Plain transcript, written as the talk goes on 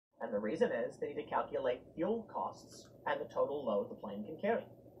And the reason is they need to calculate fuel costs and the total load the plane can carry.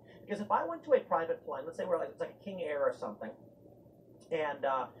 Because if I went to a private plane, let's say it's like a King Air or something, and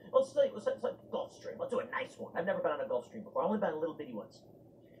let's say Gulfstream. Let's do a nice one. I've never been on a Gulfstream before. I've only been on little bitty ones.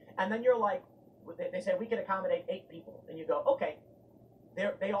 And then you're like, they say we can accommodate 8 people, and you go, okay,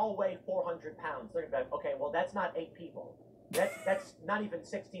 they all weigh 400 pounds. They're gonna be like, okay, well that's not 8 people. That's not even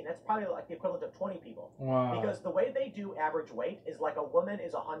 16. That's probably like the equivalent of 20 people. Wow. Because the way they do average weight is like a woman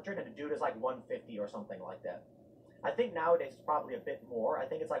is 100 and a dude is like 150 or something like that. I think nowadays it's probably a bit more. I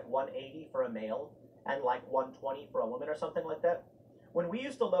think it's like 180 for a male and like 120 for a woman or something like that. When we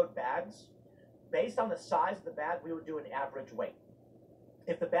used to load bags, based on the size of the bag, we would do an average weight.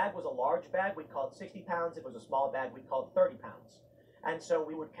 If the bag was a large bag, we'd call it 60 pounds. If it was a small bag, we'd call it 30 pounds. And so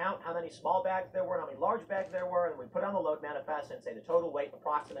we would count how many small bags there were and how many large bags there were, and we'd put on the load manifest and say the total weight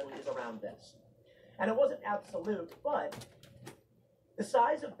approximately is around this. And it wasn't absolute, but the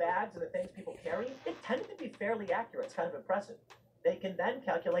size of bags and the things people carry, it tended to be fairly accurate. It's kind of impressive. They can then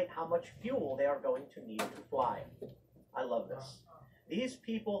calculate how much fuel they are going to need to fly. I love this. These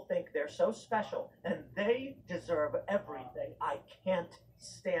people think they're so special, and they deserve everything. I can't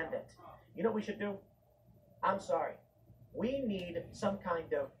stand it. You know what we should do? I'm sorry. We need some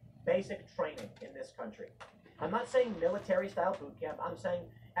kind of basic training in this country. I'm not saying military-style boot camp. I'm saying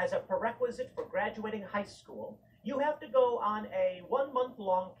as a prerequisite for graduating high school, you have to go on a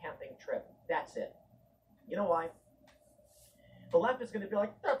 1-month-long camping trip. That's it. You know why? The left is going to be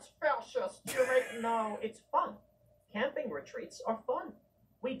like, that's fascist. You're right. No, it's fun. Camping retreats are fun.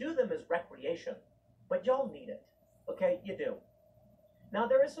 We do them as recreation, but y'all need it. Okay, you do. Now,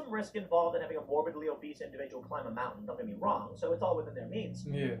 there is some risk involved in having a morbidly obese individual climb a mountain. Don't get me wrong. So it's all within their means.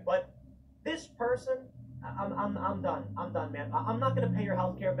 Yeah. But this person, I'm done. I'm done, man. I'm not going to pay your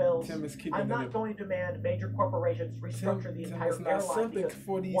healthcare bills. Tim is keeping I'm not going to demand major corporations restructure the entire airline because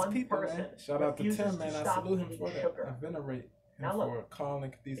for these one people, person man. Shout out to refuses Tim, man. to I stop salute him eating for that. sugar. I venerate him Now look, for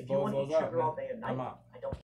calling these if you want to bozos eat out, sugar all man. day and night, I'm out. I don't